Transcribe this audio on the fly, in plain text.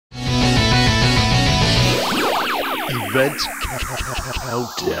Event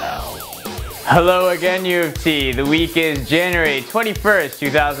Countdown. Hello again, U of T. The week is January 21st,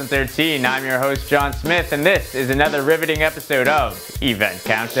 2013. I'm your host, John Smith, and this is another riveting episode of Event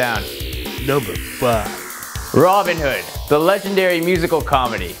Countdown. Number 5. Robin Hood, the legendary musical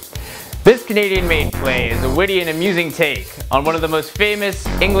comedy. This Canadian-made play is a witty and amusing take on one of the most famous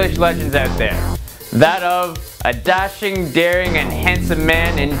English legends out there. That of a dashing, daring, and handsome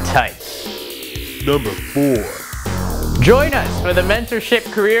man in tights. Number 4. Join us for the Mentorship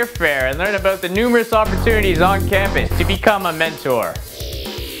Career Fair and learn about the numerous opportunities on campus to become a mentor.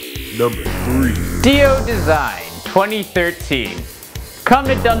 Number 3. Dio Design 2013. Come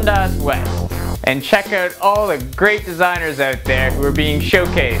to Dundas West and check out all the great designers out there who are being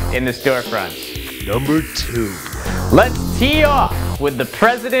showcased in the storefronts. Number 2. Let's tee off with the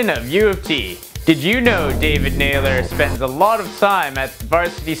president of U of T. Did you know David Naylor spends a lot of time at the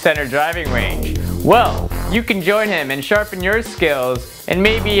Varsity Center driving range? Well, you can join him and sharpen your skills and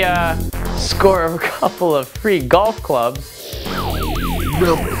maybe score a couple of free golf clubs.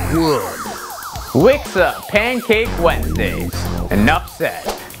 Number 1. Wixa Pancake Wednesdays. Enough said.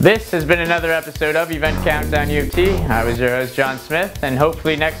 This has been another episode of Event Countdown U of T. I was your host, John Smith, and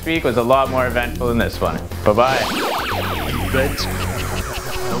hopefully next week was a lot more eventful than this one. Bye-bye. Event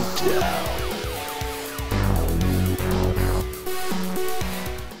Countdown.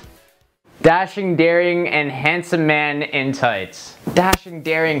 Dashing, daring, and handsome man in tights. Dashing,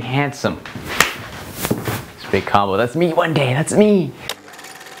 daring, handsome. It's a big combo. That's me one day. That's me.